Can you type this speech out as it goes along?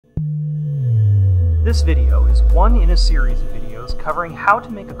This video is one in a series of videos covering how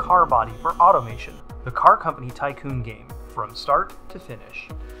to make a car body for automation, the Car Company Tycoon game, from start to finish.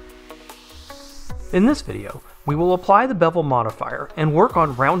 In this video, we will apply the bevel modifier and work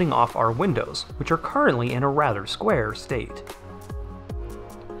on rounding off our windows, which are currently in a rather square state.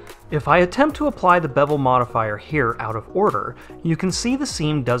 If I attempt to apply the bevel modifier here out of order, you can see the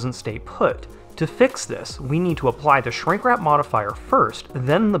seam doesn't stay put. To fix this, we need to apply the shrink wrap modifier first,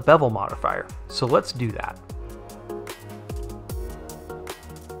 then the bevel modifier, so let's do that.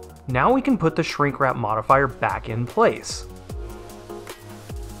 Now we can put the shrink wrap modifier back in place.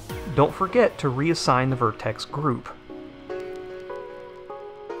 Don't forget to reassign the vertex group.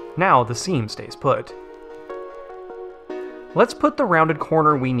 Now the seam stays put. Let's put the rounded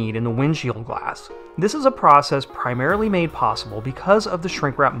corner we need in the windshield glass. This is a process primarily made possible because of the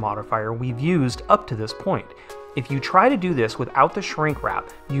shrink wrap modifier we've used up to this point. If you try to do this without the shrink wrap,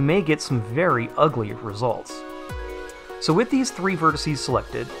 you may get some very ugly results. So with these three vertices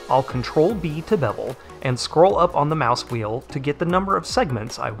selected, I'll Ctrl B to bevel and scroll up on the mouse wheel to get the number of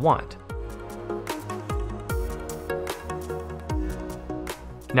segments I want.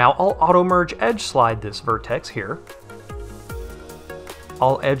 Now I'll auto merge edge slide this vertex here.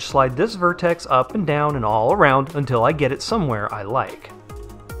 I'll edge slide this vertex up and down and all around until I get it somewhere I like.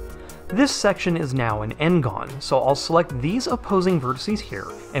 This section is now an n-gon, so I'll select these opposing vertices here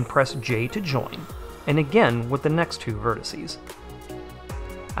and press J to join, and again with the next two vertices.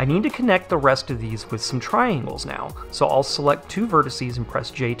 I need to connect the rest of these with some triangles now, so I'll select two vertices and press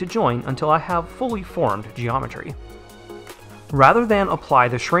J to join until I have fully formed geometry. Rather than apply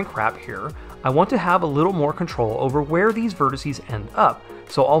the shrink wrap here, I want to have a little more control over where these vertices end up,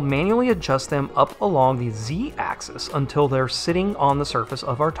 so I'll manually adjust them up along the Z-axis until they're sitting on the surface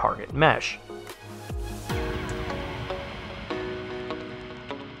of our target mesh.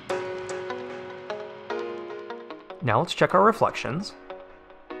 Now let's check our reflections.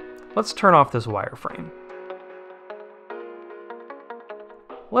 Let's turn off this wireframe.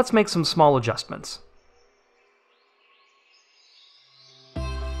 Let's make some small adjustments.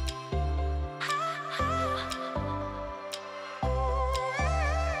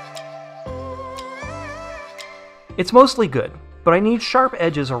 It's mostly good, but I need sharp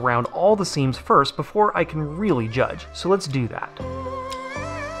edges around all the seams first before I can really judge, so let's do that.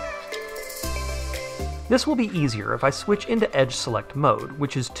 This will be easier if I switch into edge select mode,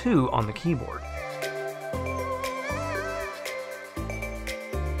 which is 2 on the keyboard.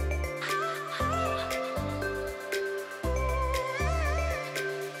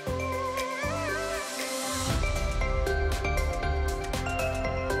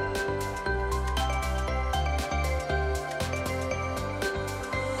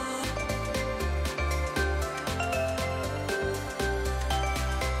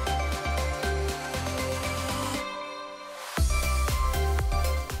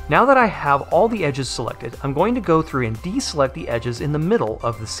 Now that I have all the edges selected, I'm going to go through and deselect the edges in the middle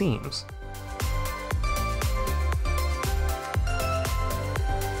of the seams.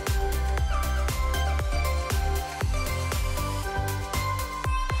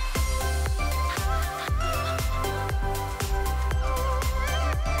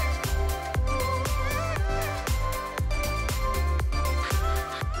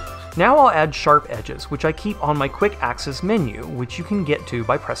 Now I'll add sharp edges, which I keep on my quick access menu, which you can get to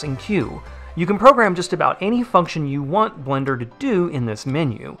by pressing Q. You can program just about any function you want Blender to do in this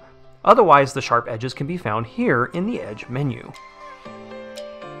menu. Otherwise, the sharp edges can be found here in the Edge menu.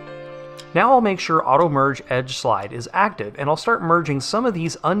 Now I'll make sure Auto Merge Edge Slide is active, and I'll start merging some of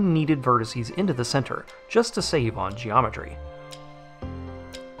these unneeded vertices into the center, just to save on geometry.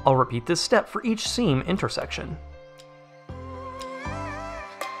 I'll repeat this step for each seam intersection.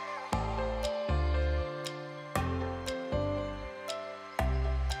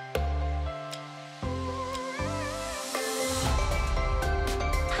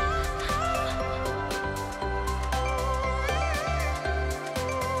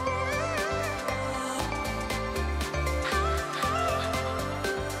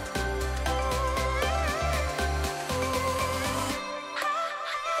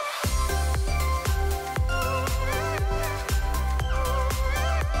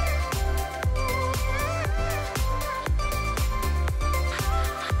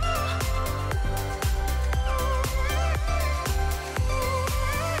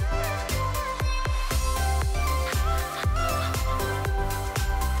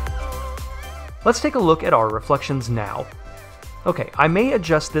 Let's take a look at our reflections now. Okay, I may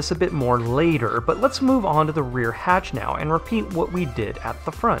adjust this a bit more later, but let's move on to the rear hatch now and repeat what we did at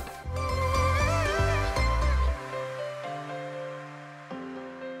the front.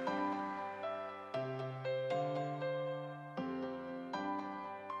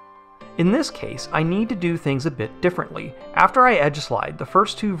 In this case, I need to do things a bit differently. After I edge slide the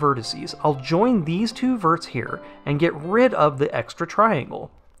first two vertices, I'll join these two verts here and get rid of the extra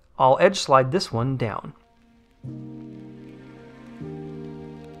triangle. I'll edge slide this one down.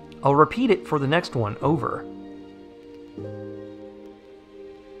 I'll repeat it for the next one over.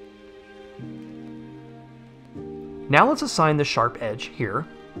 Now let's assign the sharp edge here.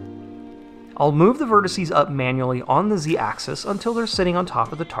 I'll move the vertices up manually on the Z-axis until they're sitting on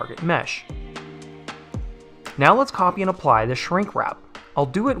top of the target mesh. Now let's copy and apply the shrink wrap. I'll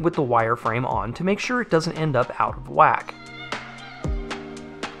do it with the wireframe on to make sure it doesn't end up out of whack.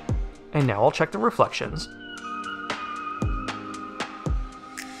 And now I'll check the reflections.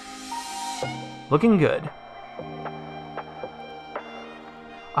 Looking good.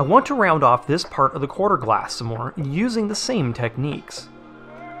 I want to round off this part of the quarter glass some more using the same techniques.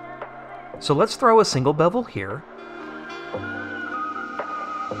 So let's throw a single bevel here.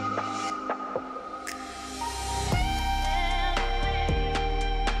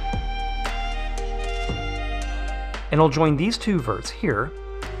 And I'll join these two verts here.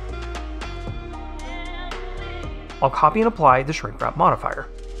 I'll copy and apply the shrink wrap modifier.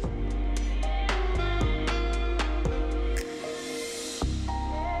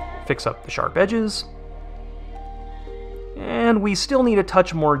 Fix up the sharp edges. And we still need a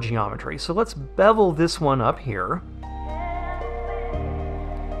touch more geometry, so let's bevel this one up here.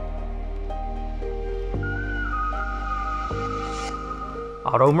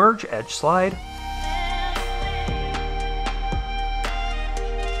 Auto merge, edge slide.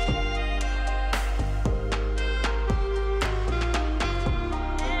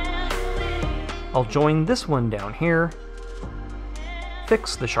 I'll join this one down here.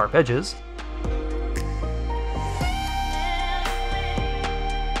 Fix the sharp edges.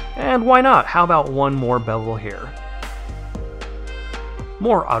 And why not? How about one more bevel here?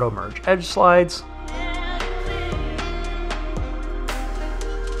 More auto merge edge slides.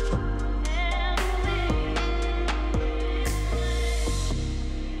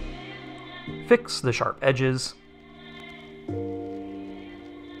 Fix the sharp edges.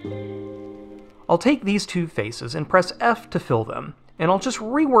 I'll take these two faces and press F to fill them, and I'll just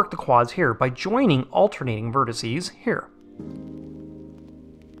rework the quads here by joining alternating vertices here.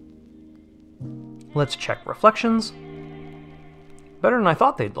 Let's check reflections. Better than I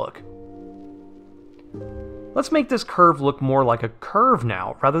thought they'd look. Let's make this curve look more like a curve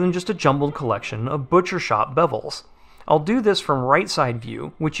now, rather than just a jumbled collection of butcher shop bevels. I'll do this from right side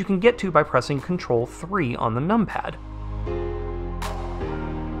view, which you can get to by pressing Ctrl 3 on the numpad.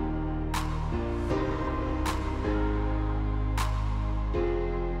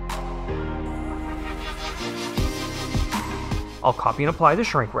 I'll copy and apply the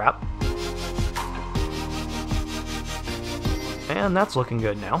shrink wrap. And that's looking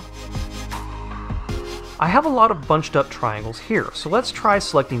good now. I have a lot of bunched up triangles here, so let's try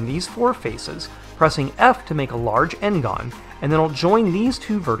selecting these four faces, pressing F to make a large n-gon, and then I'll join these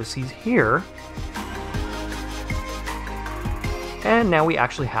two vertices here. And now we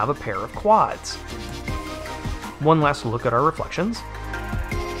actually have a pair of quads. One last look at our reflections.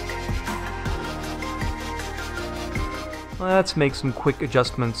 Let's make some quick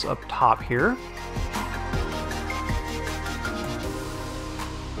adjustments up top here.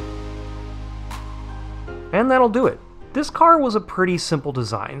 And that'll do it. This car was a pretty simple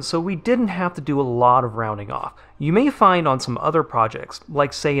design, so we didn't have to do a lot of rounding off. You may find on some other projects,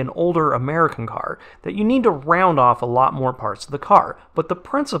 like say an older American car, that you need to round off a lot more parts of the car, but the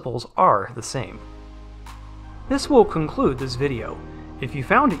principles are the same. This will conclude this video. If you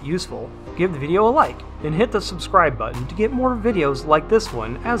found it useful, give the video a like, and hit the subscribe button to get more videos like this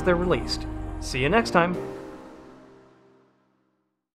one as they're released. See you next time!